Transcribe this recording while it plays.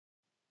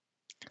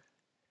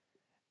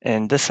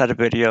In this set of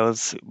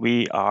videos,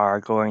 we are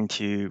going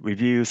to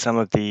review some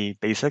of the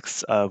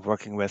basics of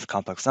working with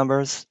complex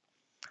numbers.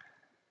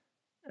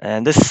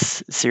 And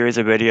this series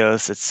of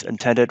videos, it's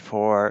intended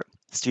for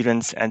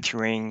students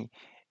entering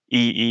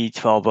EE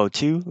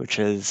 1202, which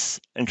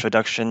is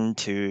Introduction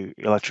to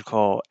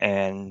Electrical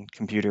and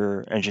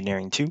Computer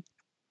Engineering 2.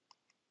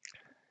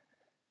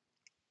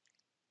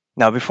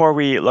 Now, before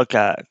we look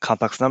at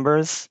complex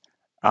numbers,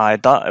 I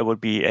thought it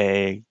would be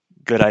a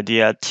good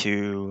idea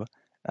to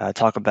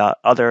talk about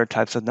other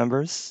types of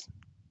numbers.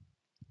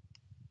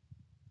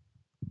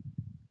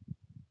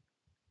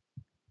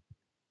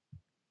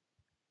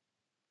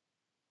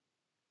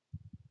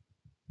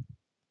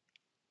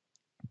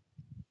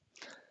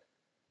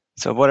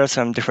 So what are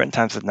some different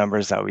types of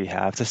numbers that we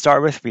have? To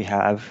start with, we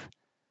have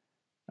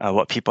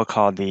what people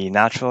call the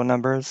natural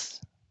numbers.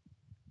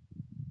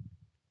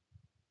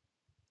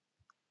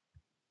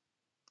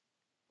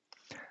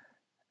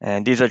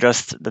 And these are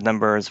just the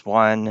numbers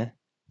 1,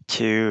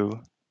 2,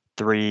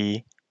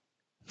 3,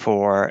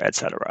 4,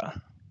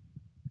 etc.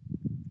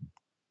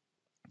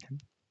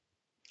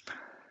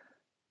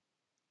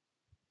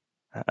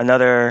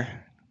 Another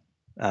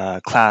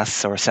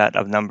class or set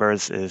of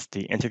numbers is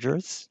the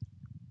integers.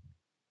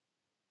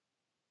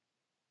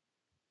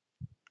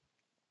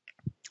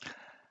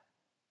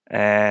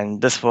 And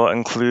this will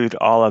include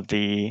all of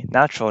the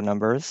natural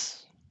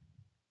numbers,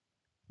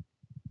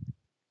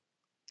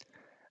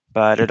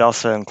 but it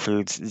also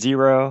includes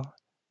 0,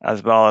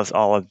 as well as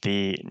all of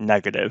the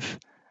negative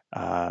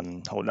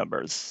whole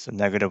numbers, so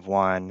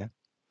 -1,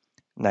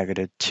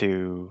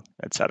 -2,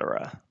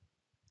 etc.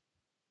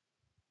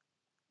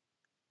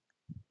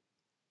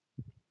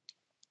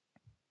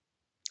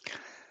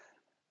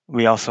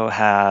 We also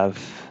have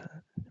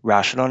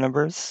rational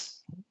numbers.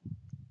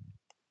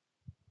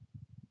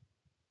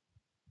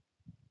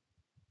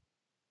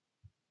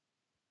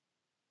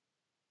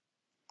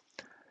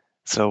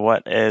 So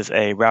what is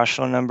a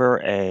rational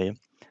number? A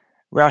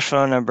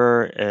rational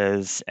number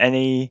is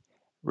any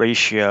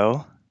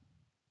ratio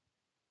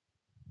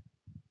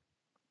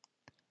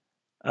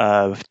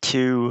of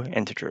two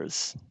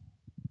integers.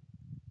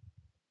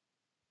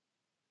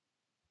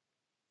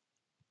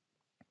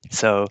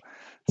 So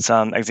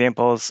some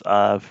examples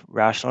of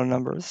rational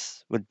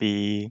numbers would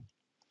be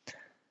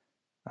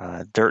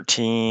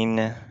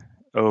 13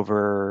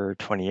 over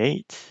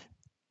 28,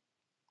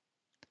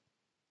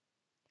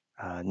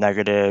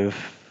 negative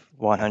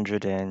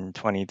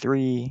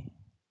 123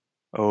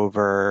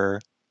 over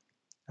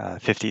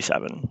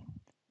 57,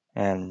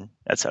 and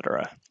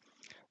etc.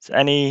 So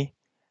any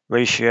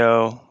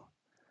ratio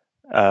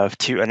of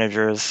two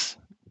integers,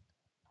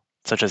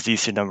 such as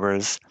these two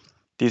numbers,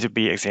 these would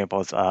be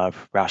examples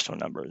of rational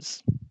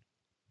numbers.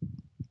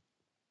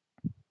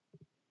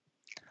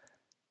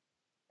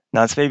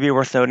 Now, it's maybe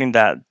worth noting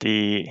that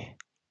the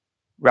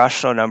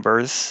rational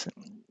numbers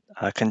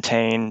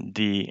contain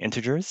the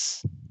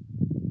integers.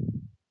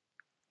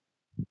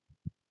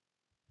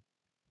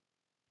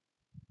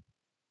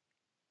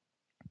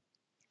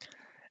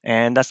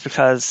 And that's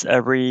because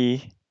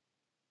every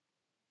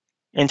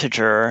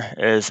integer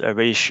is a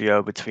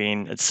ratio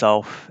between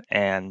itself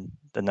and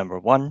the number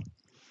 1.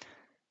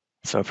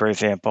 So for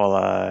example,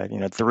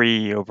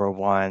 3 over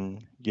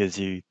 1 gives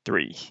you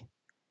 3.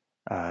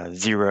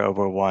 0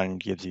 over 1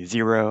 gives you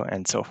 0,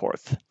 and so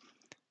forth.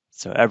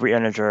 So every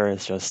integer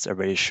is just a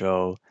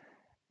ratio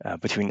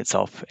between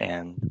itself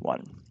and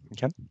 1.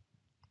 Okay.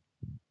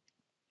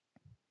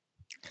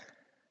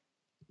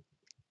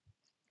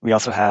 We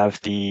also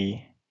have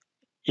the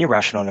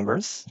irrational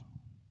numbers.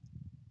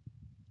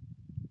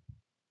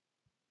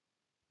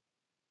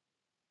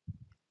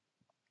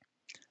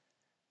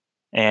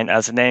 And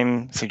as the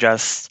name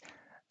suggests,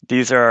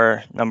 these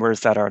are numbers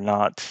that are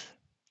not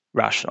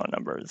rational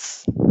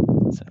numbers.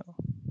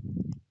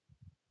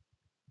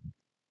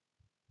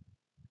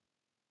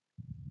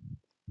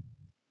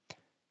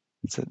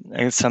 So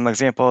some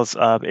examples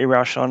of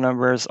irrational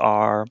numbers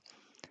are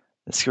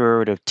the square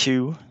root of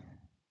 2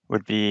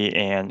 would be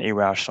an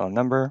irrational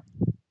number.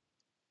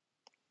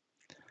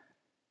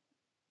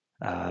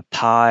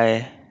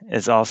 Pi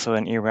is also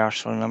an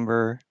irrational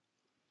number.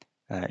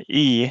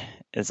 E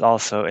is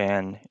also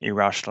an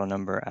irrational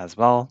number as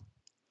well.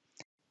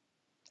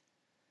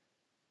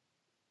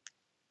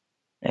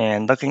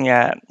 And looking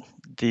at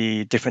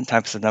the different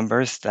types of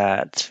numbers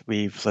that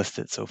we've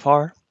listed so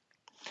far.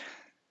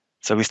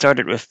 So we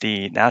started with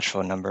the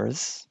natural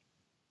numbers.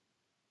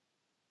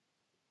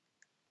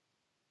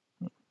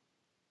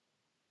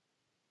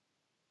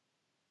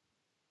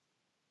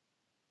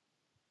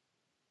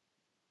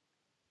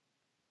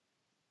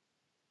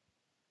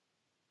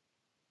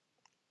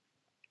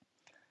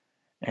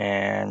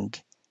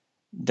 And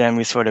then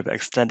we sort of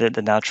extended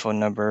the natural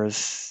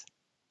numbers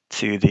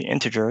to the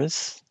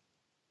integers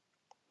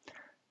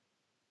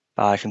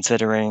by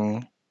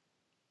considering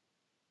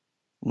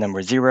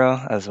number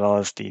 0 as well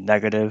as the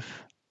negative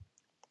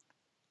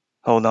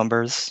whole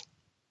numbers.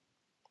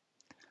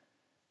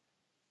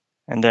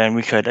 And then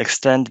we could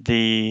extend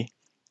the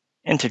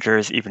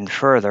integers even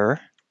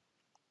further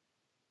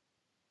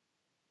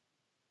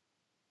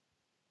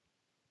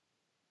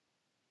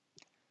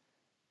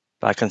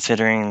by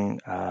considering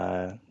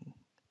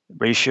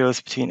ratios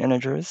between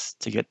integers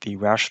to get the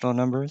rational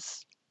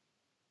numbers.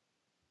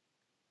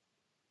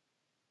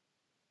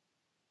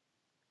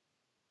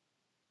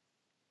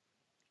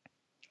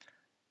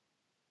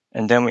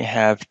 And then we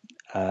have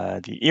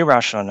the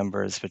irrational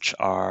numbers, which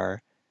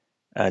are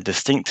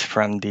distinct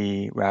from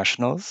the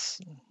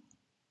rationals.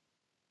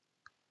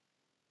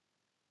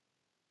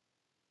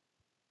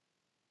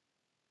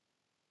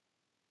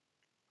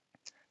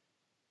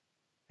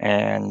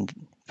 And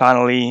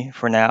finally,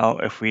 for now,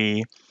 if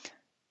we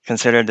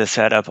consider the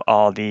set of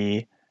all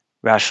the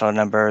rational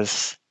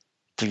numbers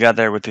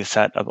together with the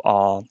set of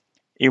all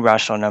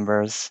irrational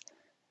numbers,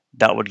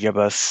 that would give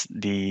us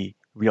the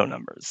real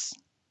numbers.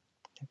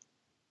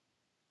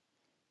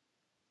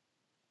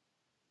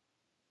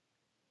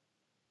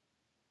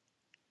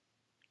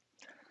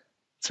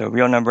 So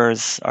real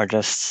numbers are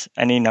just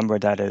any number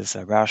that is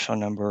a rational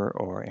number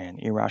or an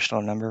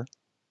irrational number.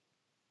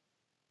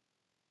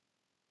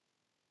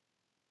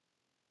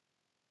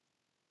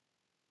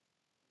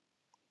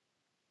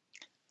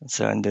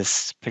 So in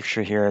this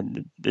picture here,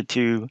 the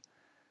two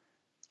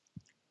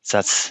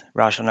sets,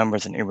 rational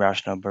numbers and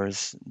irrational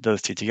numbers,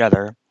 those two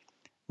together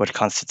would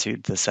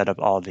constitute the set of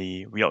all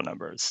the real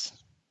numbers.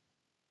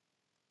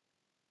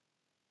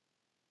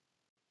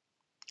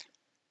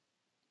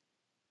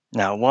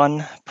 Now,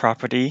 one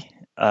property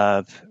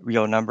of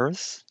real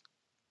numbers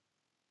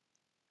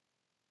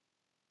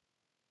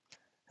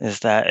is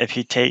that if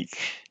you take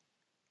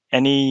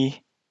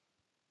any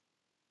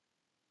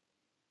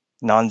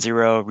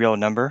non-zero real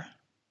number,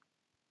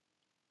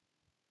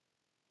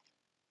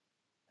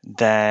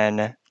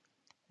 then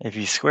if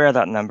you square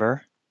that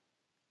number,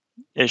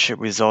 it should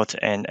result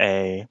in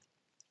a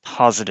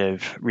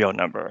positive real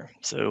number.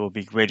 So it will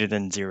be greater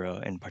than 0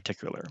 in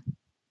particular.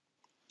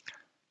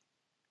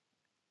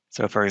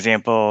 So for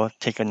example,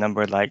 take a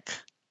number like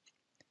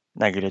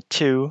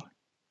 -2,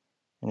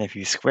 and if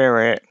you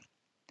square it,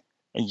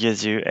 it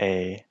gives you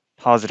a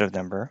positive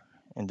number,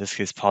 in this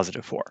case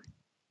 +4.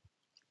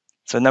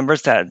 So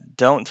numbers that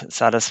don't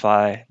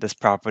satisfy this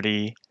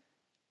property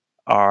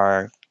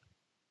are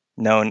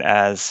known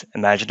as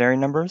imaginary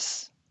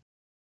numbers.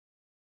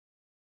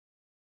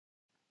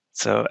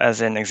 So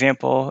as an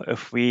example,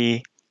 if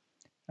we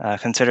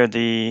consider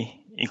the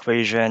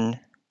equation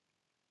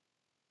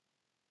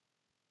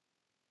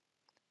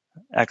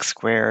x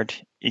squared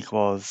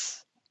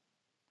equals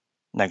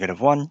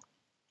 -1,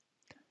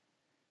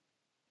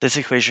 this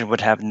equation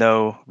would have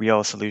no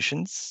real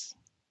solutions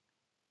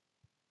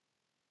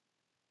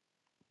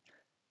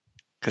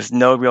because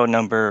no real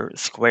number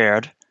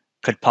squared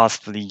could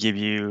possibly give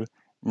you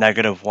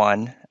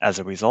 -1 as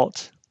a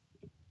result.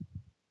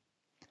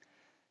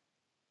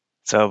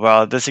 So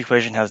while this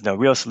equation has no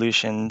real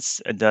solutions,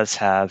 it does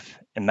have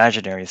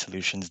imaginary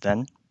solutions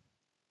then.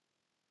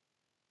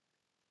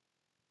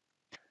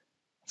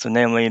 So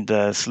namely,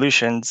 the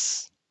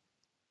solutions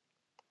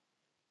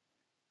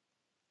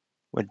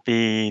would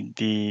be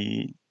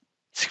the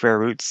square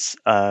roots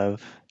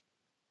of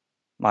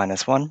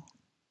 -1.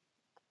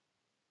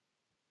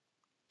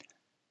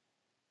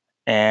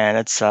 And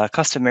it's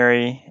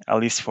customary, at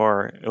least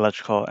for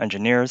electrical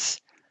engineers,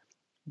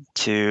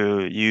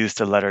 to use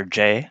the letter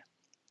J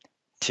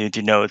to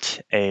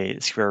denote a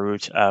square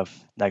root of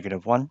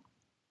 -1.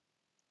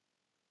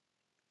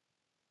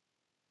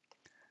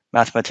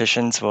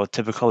 Mathematicians will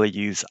typically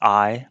use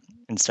I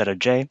instead of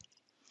J,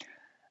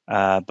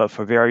 but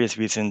for various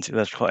reasons,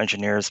 electrical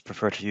engineers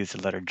prefer to use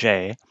the letter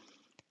J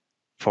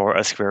for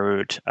a square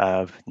root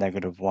of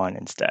 -1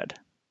 instead.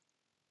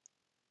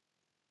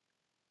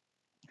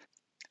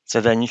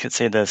 So then you could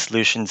say the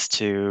solutions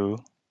to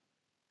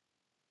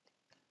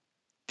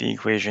the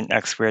equation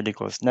x squared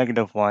equals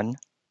 -1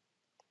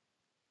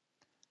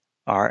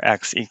 are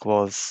x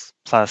equals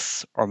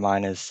plus or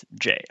minus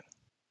j.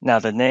 Now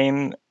the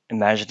name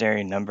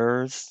imaginary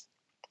numbers,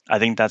 I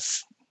think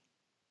that's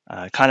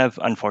kind of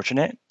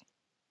unfortunate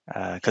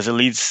because it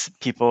leads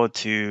people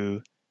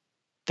to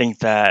think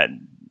that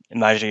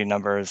imaginary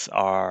numbers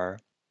are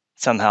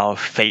somehow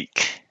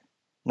fake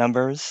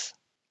numbers.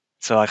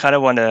 So I kind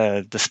of want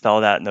to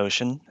dispel that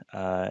notion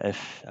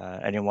if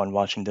anyone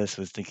watching this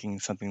was thinking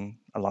something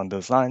along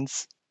those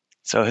lines.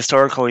 So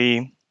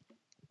historically,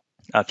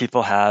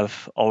 people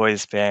have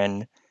always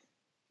been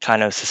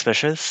kind of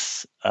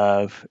suspicious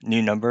of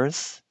new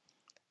numbers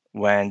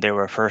when they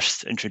were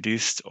first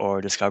introduced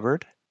or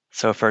discovered.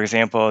 So for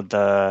example,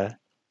 the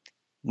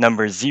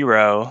number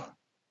 0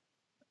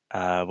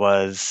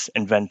 was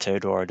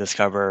invented or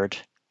discovered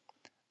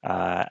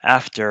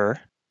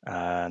after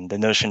the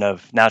notion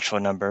of natural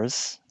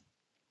numbers.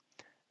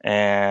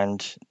 And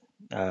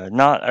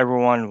not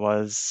everyone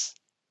was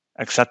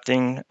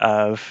accepting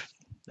of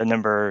the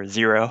number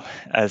 0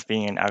 as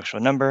being an actual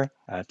number.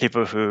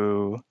 People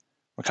who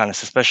were kind of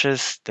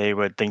suspicious, they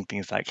would think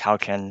things like, how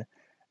can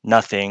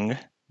nothing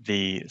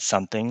be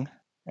something?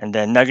 And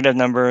then negative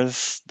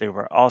numbers, they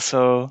were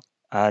also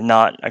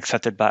not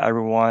accepted by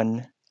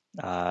everyone.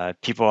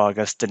 People, I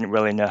guess, didn't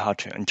really know how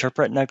to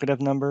interpret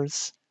negative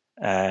numbers.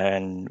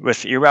 And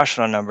with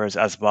irrational numbers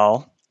as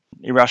well,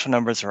 Irrational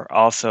numbers are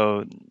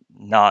also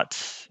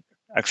not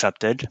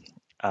accepted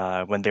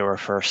when they were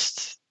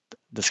first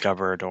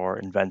discovered or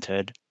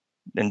invented.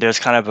 And there's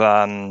kind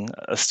of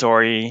a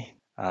story.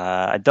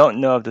 I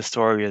don't know if the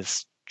story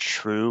is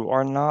true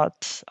or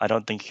not. I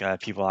don't think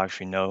people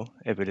actually know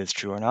if it is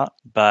true or not.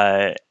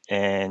 But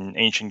in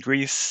ancient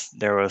Greece,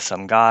 there was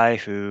some guy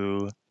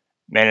who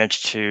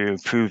managed to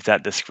prove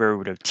that the square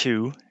root of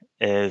 2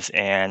 is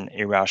an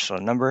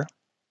irrational number.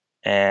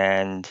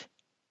 And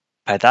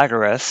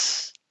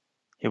Pythagoras,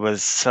 he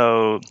was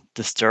so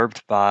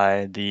disturbed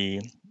by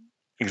the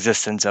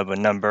existence of a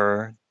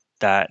number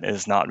that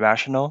is not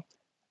rational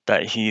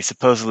that he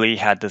supposedly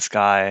had this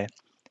guy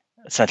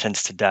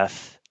sentenced to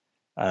death,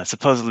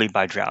 supposedly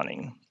by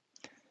drowning.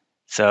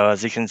 So,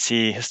 as you can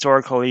see,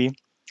 historically,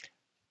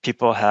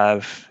 people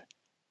have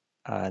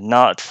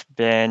not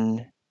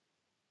been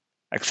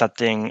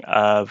accepting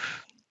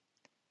of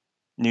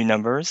new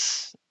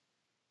numbers,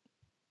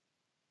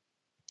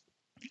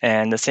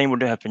 and the same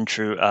would have been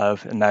true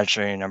of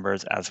imaginary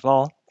numbers as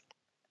well.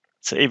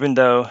 So, even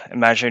though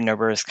imaginary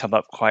numbers come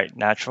up quite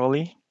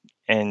naturally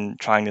in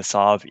trying to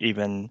solve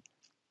even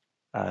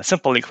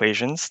simple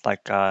equations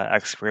like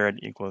x squared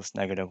equals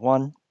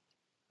 -1,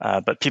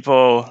 but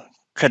people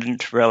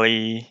couldn't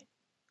really,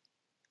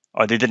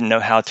 or they didn't know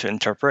how to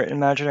interpret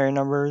imaginary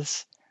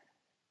numbers,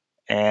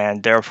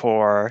 and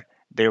therefore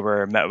they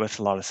were met with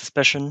a lot of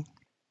suspicion.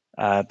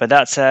 But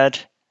that said,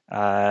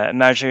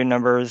 imaginary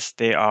numbers,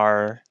 they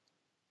are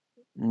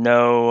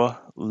no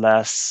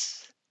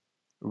less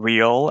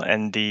real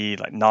in the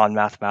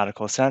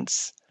non-mathematical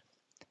sense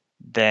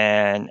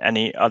than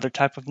any other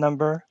type of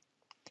number.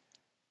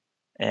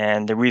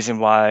 And the reason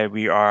why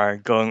we are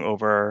going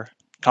over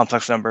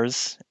complex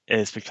numbers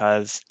is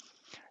because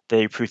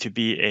they prove to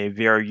be a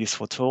very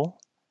useful tool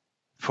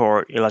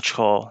for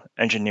electrical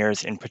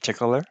engineers in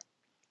particular.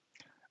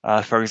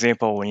 For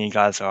example, when you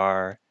guys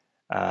are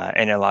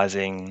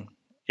analyzing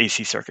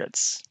AC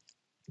circuits.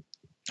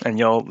 And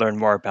you'll learn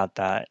more about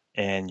that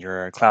in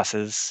your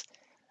classes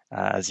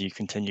as you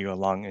continue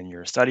along in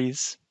your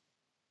studies.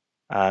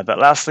 But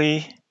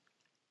lastly,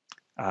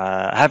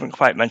 I haven't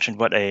quite mentioned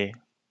what a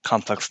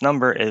complex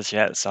number is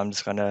yet, so I'm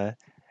just going to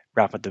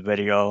wrap up the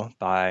video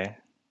by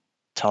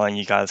telling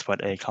you guys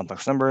what a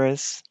complex number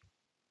is.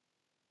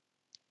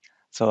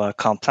 So a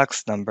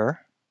complex number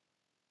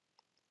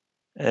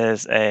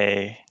is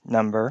a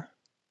number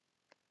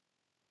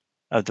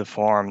of the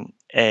form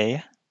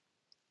a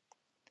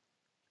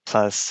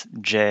plus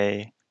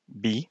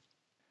jb,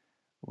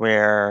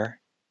 where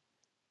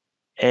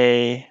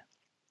a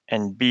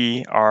and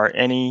b are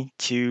any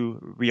two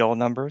real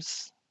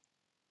numbers,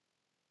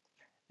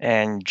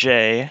 and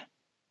j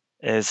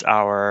is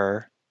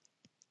our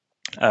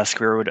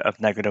square root of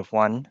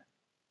 -1.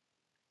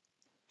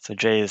 So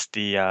j is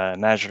the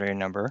imaginary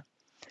number.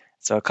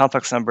 So a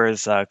complex number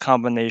is a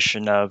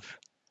combination of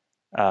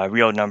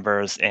real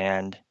numbers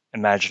and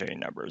imaginary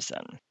numbers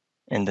then.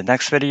 In the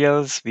next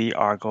videos, we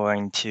are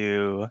going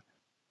to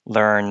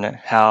learn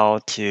how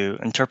to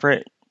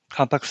interpret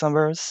complex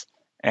numbers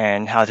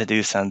and how to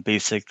do some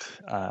basic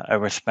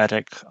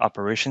arithmetic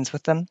operations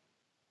with them.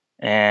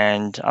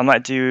 And I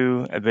might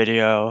do a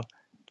video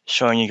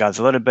showing you guys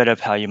a little bit of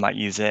how you might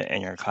use it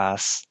in your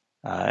class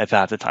if I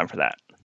have the time for that.